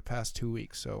points over the past 2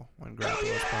 weeks. So when Garoppolo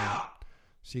is playing.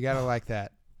 So you got to like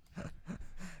that.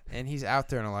 And he's out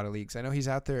there in a lot of leagues. I know he's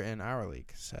out there in our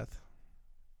league, Seth.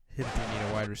 Hint, If you need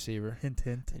a wide receiver. hint.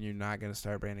 And you're not going to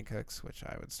start Brandon Cooks, which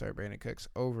I would start Brandon Cooks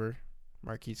over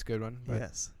Marquise Goodwin. But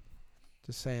Yes.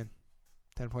 just saying,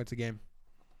 10 points a game.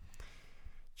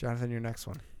 Jonathan, your next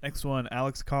one. Next one,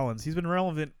 Alex Collins. He's been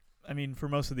relevant, for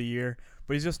most of the year,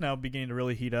 but he's just now beginning to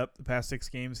really heat up. The past 6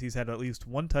 games, he's had at least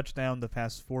 1 touchdown the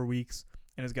past 4 weeks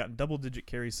and has gotten double-digit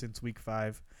carries since week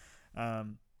 5.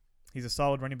 He's a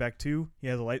solid running back, too. He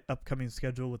has a light upcoming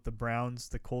schedule with the Browns,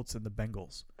 the Colts, and the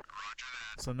Bengals.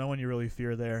 So no one you really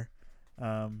fear there.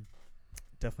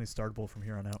 Definitely startable from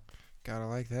here on out. Gotta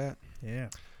like that. Yeah.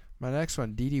 My next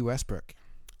one, D.D. Westbrook.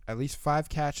 At least 5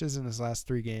 catches in his last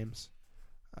 3 games.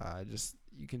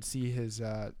 You can see his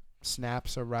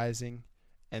snaps are rising.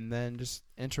 And then just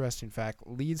interesting fact,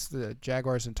 leads the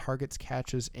Jaguars in targets,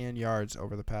 catches, and yards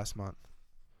over the past month.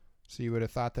 So you would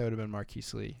have thought that would have been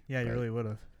Marquise Lee. Yeah, you but really would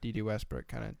have. D.D. Westbrook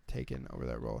kind of taken over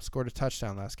that role. Scored a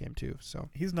touchdown last game too. So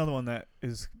He's another one that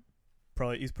is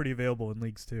he's pretty available in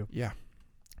leagues, too. yeah.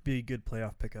 Be a good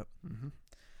playoff pickup.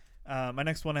 Mm-hmm. My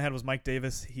next one I had was Mike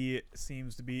Davis. He's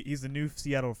the new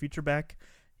Seattle feature back.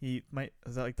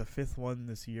 Is that like the 5th one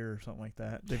this year or something like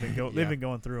that? They've been Yeah. they've been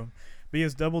going through them. But he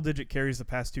has double-digit carries the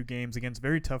past 2 games against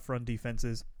very tough run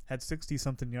defenses. Had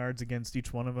 60-something yards against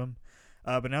each one of them.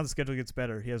 But now the schedule gets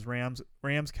better. He has Rams,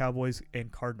 Cowboys,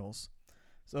 and Cardinals.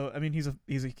 So I mean, he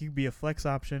could be a flex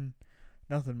option.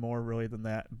 Nothing more really than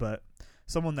that. But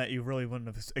someone that you really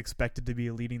wouldn't have expected to be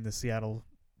leading the Seattle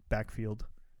backfield.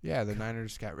 Yeah, the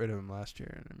Niners got rid of him last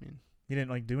year, and I mean, He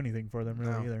didn't do anything for them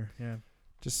really No. either. Yeah.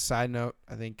 just side note,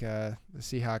 I think the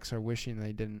Seahawks are wishing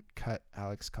they didn't cut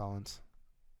Alex Collins.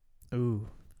 Ooh.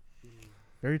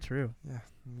 Very true. Yeah,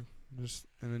 just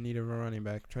in the need of a running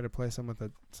back. Try to play some with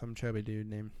some chubby dude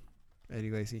named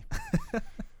Eddie Lacy.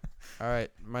 All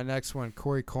right, my next one,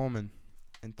 Corey Coleman.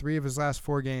 In 3 of his last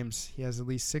 4 games, he has at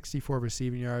least 64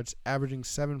 receiving yards, averaging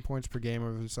 7 points per game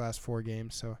over his last 4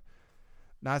 games. So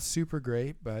not super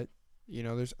great, but,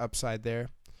 there's upside there.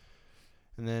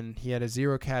 And then he had a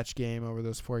 0-catch game over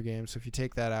those 4 games. So if you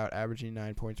take that out, averaging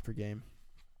 9 points per game.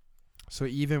 So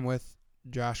even with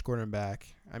Josh Gordon back,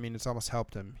 I mean, it's almost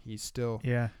helped him. He's still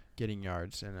getting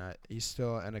yards, and he's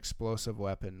still an explosive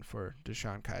weapon for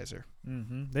Deshaun Kaiser.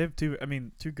 Mm-hmm. They have two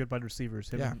good wide receivers,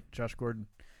 him and Josh Gordon.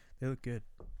 They look good.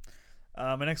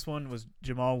 My next one was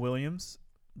Jamal Williams,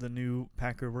 the new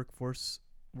Packer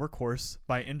workhorse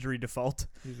by injury default.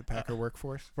 He's a Packer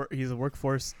workforce. He's a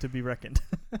workforce to be reckoned.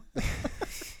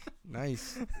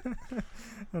 Nice.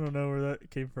 I don't know where that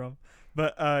came from.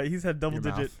 But he's had Your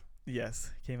double-digit. mouth.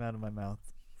 Yes, came out of my mouth.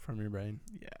 From your brain.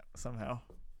 Yeah, somehow.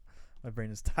 My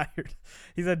brain is tired.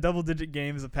 He's had double-digit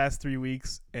games the past 3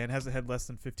 weeks and hasn't had less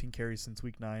than 15 carries since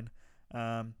week 9.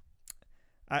 I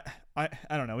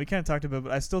don't know. We kind of talked about it,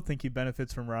 but I still think he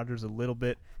benefits from Rodgers a little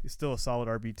bit. He's still a solid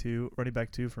RB2, running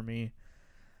back 2 for me.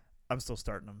 I'm still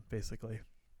starting him, basically.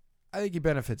 I think he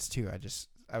benefits too.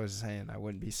 I was saying I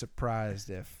wouldn't be surprised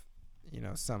if,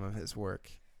 some of his work,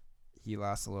 he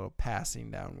lost a little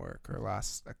passing down work or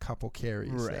lost a couple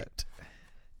carries that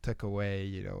took away,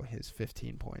 his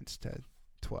 15 points to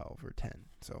 12 or 10.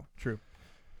 So True.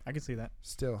 I can see that.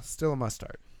 still a must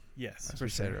start. Yes, As for we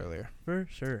said sure. earlier. For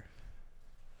sure.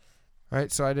 All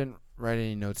right, so I didn't write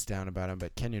any notes down about him,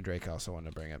 but Kenyon Drake I also wanted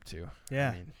to bring up too.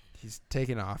 Yeah. I mean, he's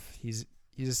taken off. He's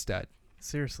a stud.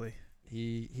 Seriously.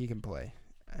 He can play.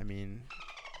 I mean,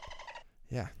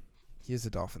 yeah, he is a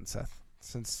Dolphin, Seth.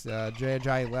 Since Jay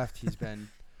Ajayi left, he's been,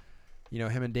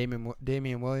 him and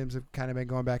Damian Williams have kind of been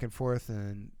going back and forth,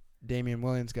 and Damian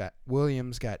Williams got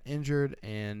injured,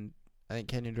 and I think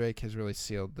Kenyon Drake has really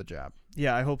sealed the job.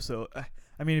 Yeah, I hope so.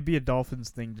 I mean, it'd be a Dolphins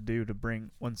thing to do to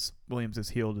bring, once Williams is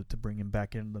healed, to bring him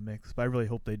back into the mix. But I really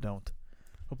hope they don't.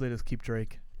 Hope they just keep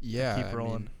Drake. Yeah, Keep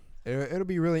rolling. I mean, it'll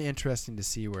be really interesting to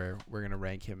see where we're going to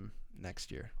rank him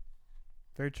next year.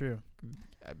 Very true.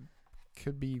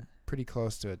 Could be pretty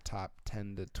close to a top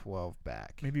 10 to 12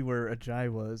 back. Maybe where Ajayi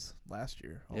was last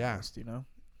year. Almost, Yeah.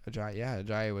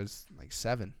 Ajayi was like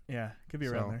 7. Yeah, could be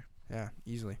around So, there. Yeah,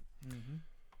 easily. Mm-hmm.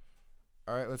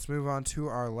 All right, let's move on to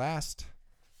our last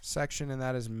section, and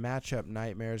that is matchup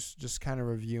nightmares. Just kind of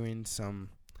reviewing some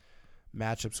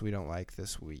matchups we don't like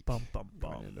this week. Bum, bum,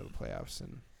 Going bum. into the playoffs,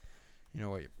 and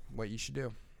what you should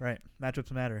do. Right.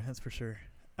 Matchups matter, that's for sure.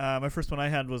 My first one I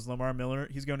had was Lamar Miller.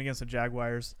 He's going against the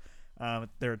Jaguars.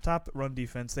 They're a top run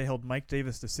defense. They held Mike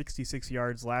Davis to 66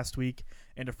 yards last week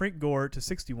and to Frank Gore to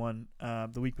 61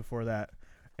 the week before that.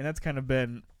 And that's kind of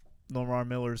been Lamar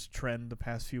Miller's trend the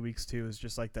past few weeks too, is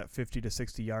just like that 50 to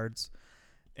 60 yards.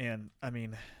 And I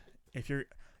mean, if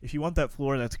you want that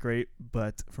floor, that's great.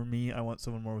 But for me, I want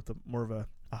someone more of a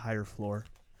higher floor.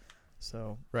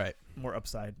 So Right. more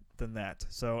upside than that.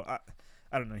 So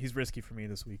I don't know. He's risky for me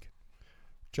this week.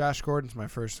 Josh Gordon's my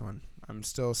first one. I'm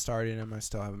still starting him. I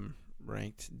still have him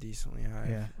ranked decently high.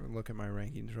 Yeah. Look at my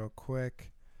rankings real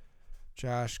quick.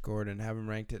 Josh Gordon, have him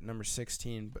ranked at number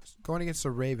 16, but going against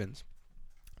the Ravens.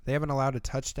 They haven't allowed a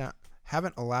touchdown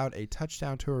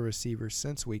to a receiver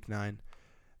since week 9.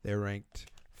 They're ranked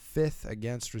 5th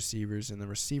against receivers, and the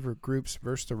receiver groups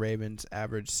versus the Ravens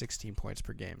average 16 points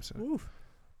per game. So Oof.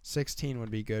 16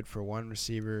 would be good for one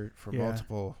receiver. For Yeah.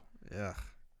 multiple, ugh.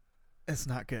 It's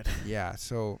not good. Yeah,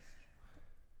 so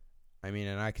I mean,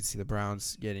 and I could see the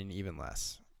Browns getting even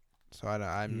less. So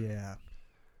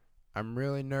I'm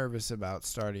really nervous about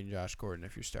starting Josh Gordon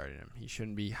if you're starting him. He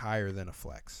shouldn't be higher than a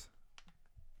flex.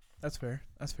 That's fair.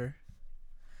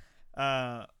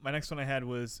 My next one I had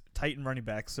was Titan running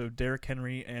backs. So Derrick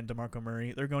Henry and DeMarco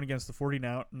Murray. They're going against the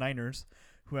 49ers,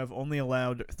 who have only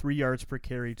allowed 3 yards per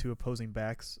carry to opposing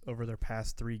backs over their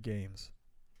past 3 games.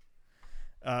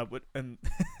 And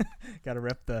got to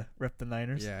rep the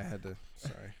Niners. Yeah, I had to.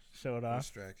 Sorry. Show it off.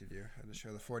 Distracted you. I had to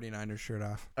show the 49ers shirt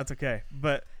off. That's okay.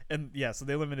 So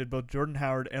they limited both Jordan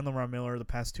Howard and Lamar Miller the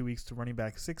past 2 weeks to running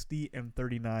back 60 and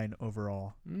 39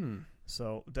 overall.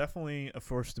 So definitely a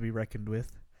force to be reckoned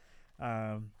with.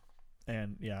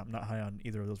 And yeah, I'm not high on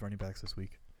either of those running backs this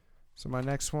week. So my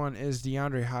next one is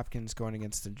DeAndre Hopkins going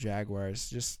against the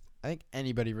Jaguars. I think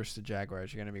anybody versus the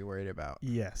Jaguars you're going to be worried about.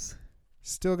 Yes.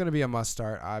 Still going to be a must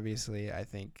start, obviously.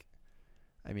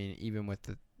 Even with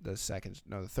the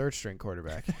third string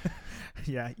quarterback.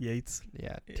 Yeah, Yates.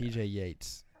 Yeah, TJ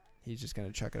Yates. He's just going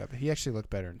to chuck it up. He actually looked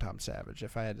better than Tom Savage,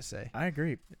 if I had to say. I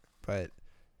agree. But,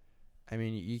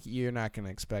 you're not going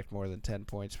to expect more than 10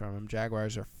 points from him.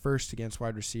 Jaguars are first against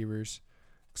wide receivers.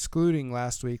 Excluding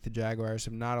last week, the Jaguars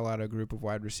have not allowed a group of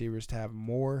wide receivers to have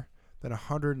more than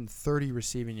 130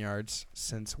 receiving yards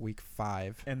since week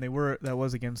 5. And that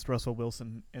was against Russell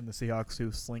Wilson and the Seahawks,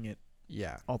 who sling it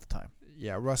all the time.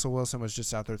 Yeah, Russell Wilson was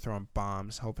just out there throwing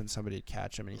bombs, hoping somebody would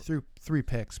catch him, and he threw 3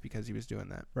 picks because he was doing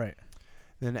that. Right.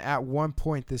 Then at one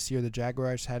point this year, the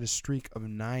Jaguars had a streak of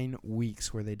 9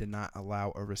 weeks where they did not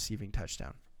allow a receiving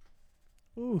touchdown.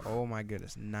 Ooh. Oh, my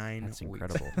goodness. 9 That's weeks.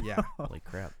 incredible. Yeah. Holy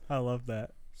crap. I love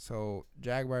that. So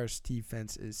Jaguars'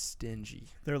 defense is stingy.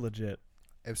 They're legit.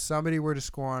 If somebody were to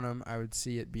score on them, I would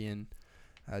see it being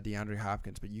DeAndre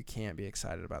Hopkins, but you can't be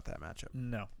excited about that matchup.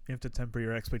 No. You have to temper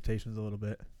your expectations a little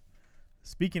bit.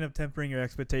 Speaking of tempering your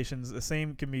expectations, the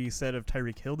same can be said of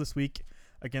Tyreek Hill this week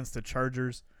against the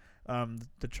Chargers.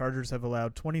 The Chargers have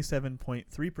allowed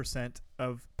 27.3%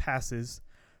 of passes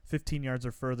 15 yards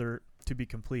or further to be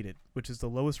completed, which is the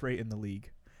lowest rate in the league.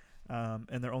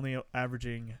 And they're only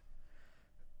averaging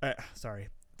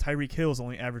Tyreek Hill is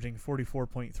only averaging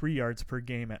 44.3 yards per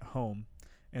game at home.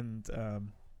 And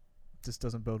this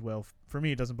doesn't bode well. For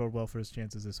me, it doesn't bode well for his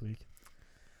chances this week.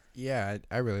 Yeah,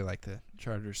 I really like the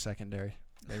Chargers secondary.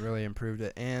 They really improved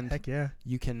it. And heck yeah,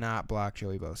 you cannot block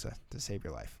Joey Bosa to save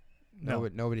your life. No.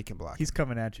 Nobody can block He's him.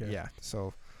 coming at you. Yeah,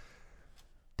 so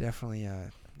definitely,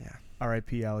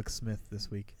 R.I.P. Alex Smith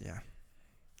this week. Yeah.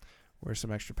 Wear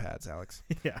some extra pads, Alex.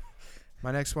 Yeah.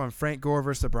 My next one, Frank Gore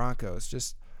versus the Broncos.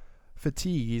 Just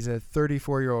fatigue. He's a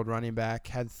 34-year-old running back,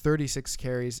 had 36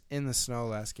 carries in the snow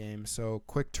last game, so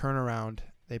quick turnaround.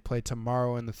 They play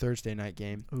tomorrow in the Thursday night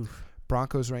game. Oof.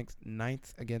 Broncos ranked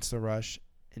 9th against the rush.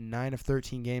 In 9 of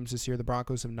 13 games this year, the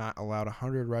Broncos have not allowed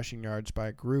 100 rushing yards by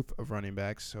a group of running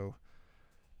backs, so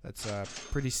that's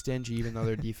pretty stingy, even though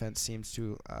their defense seems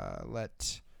to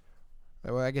let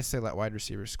wide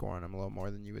receivers score on them a little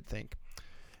more than you would think.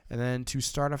 And then to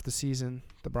start off the season,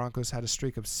 the Broncos had a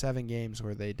streak of 7 games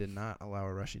where they did not allow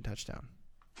a rushing touchdown.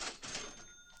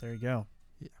 There you go.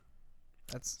 Yeah.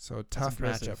 That's tough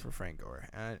impressive. matchup for Frank Gore.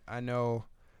 And I know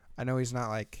he's not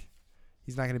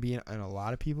going to be in a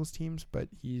lot of people's teams, but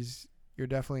you're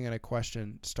definitely going to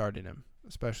question starting him,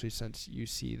 especially since you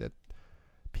see that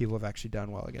people have actually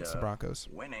done well against the Broncos.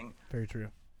 Winning. Very true.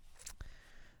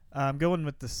 I'm going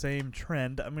with the same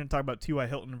trend. I'm going to talk about T.Y.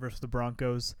 Hilton versus the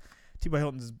Broncos. T.Y.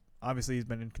 Hilton's obviously he's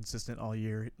been inconsistent all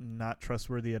year, not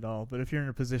trustworthy at all. But if you're in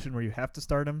a position where you have to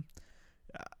start him,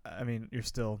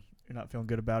 you're not feeling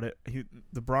good about it.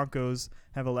 The Broncos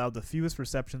have allowed the fewest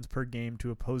receptions per game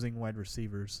to opposing wide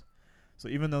receivers. So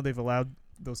even though they've allowed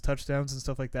those touchdowns and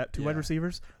stuff like that to wide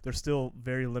receivers, they're still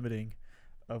very limiting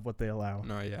of what they allow.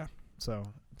 No, yeah. So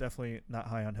definitely not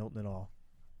high on Hilton at all.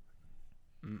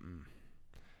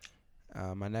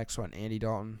 My next one, Andy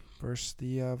Dalton versus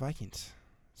the Vikings.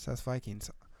 Seth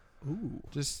Vikings. Ooh.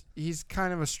 He's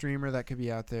kind of a streamer that could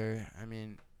be out there.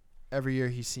 Every year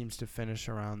he seems to finish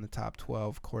around the top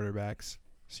 12 quarterbacks.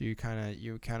 So you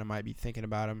kind of might be thinking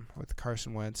about him with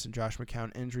Carson Wentz and Josh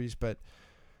McCown injuries, but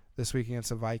this week against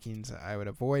the Vikings, I would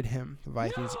avoid him. The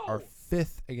Vikings are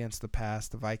 5th against the pass.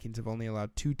 The Vikings have only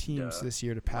allowed 2 teams this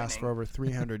year to pass for over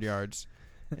 300 yards.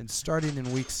 And starting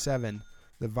in week 7,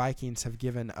 the Vikings have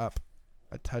given up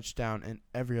a touchdown in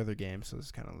every other game. So this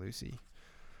is kind of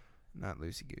not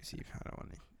loosey-goosey. I don't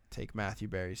want to take Matthew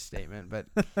Berry's statement, but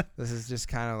this is just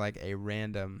kind of like a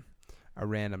random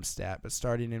stat. But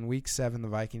starting in week 7, the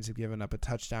Vikings have given up a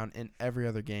touchdown in every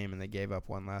other game, and they gave up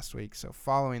one last week. So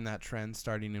following that trend,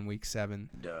 starting in week 7,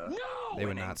 they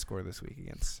would not score this week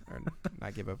or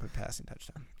not give up a passing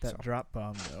touchdown. That drop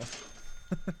bomb,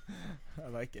 though. I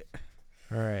like it.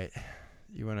 All right.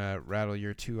 You want to rattle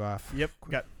your 2 off? Yep.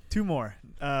 Got 2 more.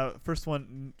 First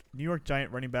one, New York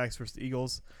Giant running backs versus the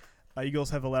Eagles. Eagles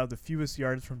have allowed the fewest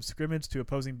yards from scrimmage to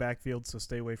opposing backfield, so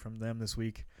stay away from them this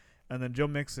week. And then Joe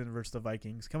Mixon versus the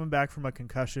Vikings. Coming back from a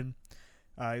concussion.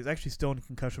 He's actually still in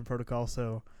concussion protocol,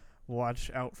 so watch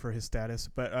out for his status.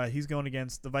 But he's going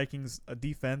against the Vikings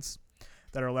defense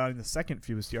that are allowing the second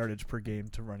fewest yardage per game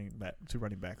to running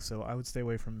back. So I would stay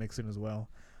away from Mixon as well,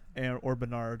 or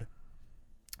Bernard,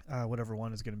 whatever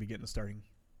one is going to be getting the starting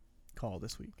call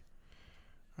this week.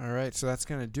 All right, so that's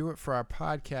going to do it for our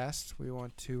podcast. We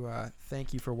want to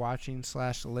thank you for watching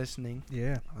 / listening.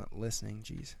 Yeah. Listening,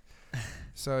 geez.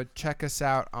 So check us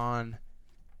out on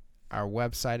our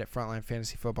website at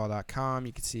frontlinefantasyfootball.com.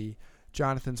 You can see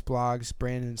Jonathan's blogs,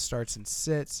 Brandon Starts and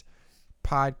Sits,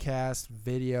 podcasts,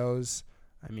 videos.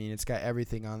 I mean, it's got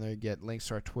everything on there. You get links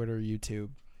to our Twitter, YouTube,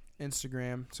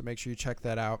 Instagram, so make sure you check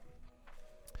that out.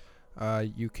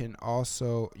 You should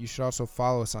also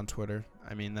follow us on Twitter.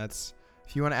 I mean, if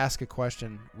you want to ask a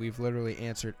question, we've literally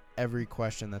answered every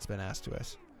question that's been asked to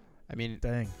us. I mean,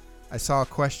 Dang. I saw a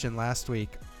question last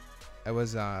week. It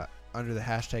was under the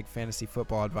hashtag fantasy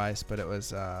football advice, but it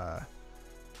was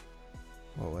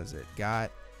what was it?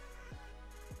 Got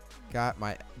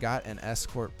an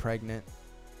escort pregnant.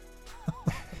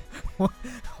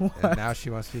 And now she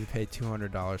wants me to pay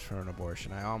 $200 for an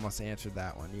abortion. I almost answered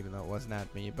that one, even though it wasn't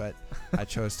at me, but I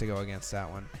chose to go against that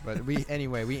one. But we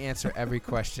answer every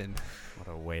question. What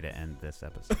a way to end this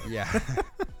episode. Yeah.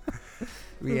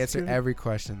 We That's answer good. every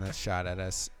question that's shot at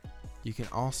us. You can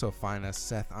also find us,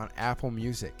 Seth, on Apple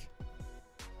Music.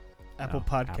 Apple No,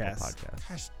 Podcasts. Apple Podcasts.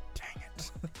 Gosh dang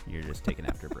it. You're just taking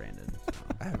after Brandon. So.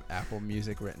 I have Apple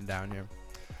Music written down here.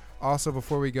 Also,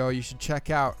 before we go, you should check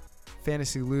out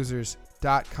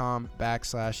fantasylosers.com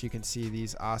 / you can see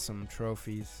these awesome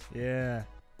trophies. Yeah.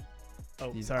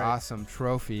 Oh, These sorry. awesome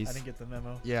trophies. I didn't get the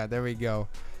memo. Yeah, there we go.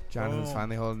 Jonathan's Boom.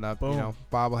 finally holding up, Boom.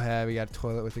 bobblehead. We got a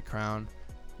toilet with a crown.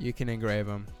 You can engrave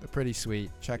them. They're pretty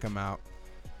sweet. Check them out.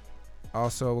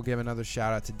 Also, we'll give another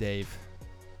shout out to Dave.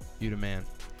 You the man.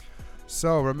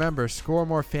 So remember, score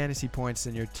more fantasy points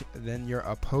than your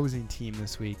opposing team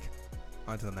this week.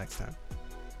 Until next time.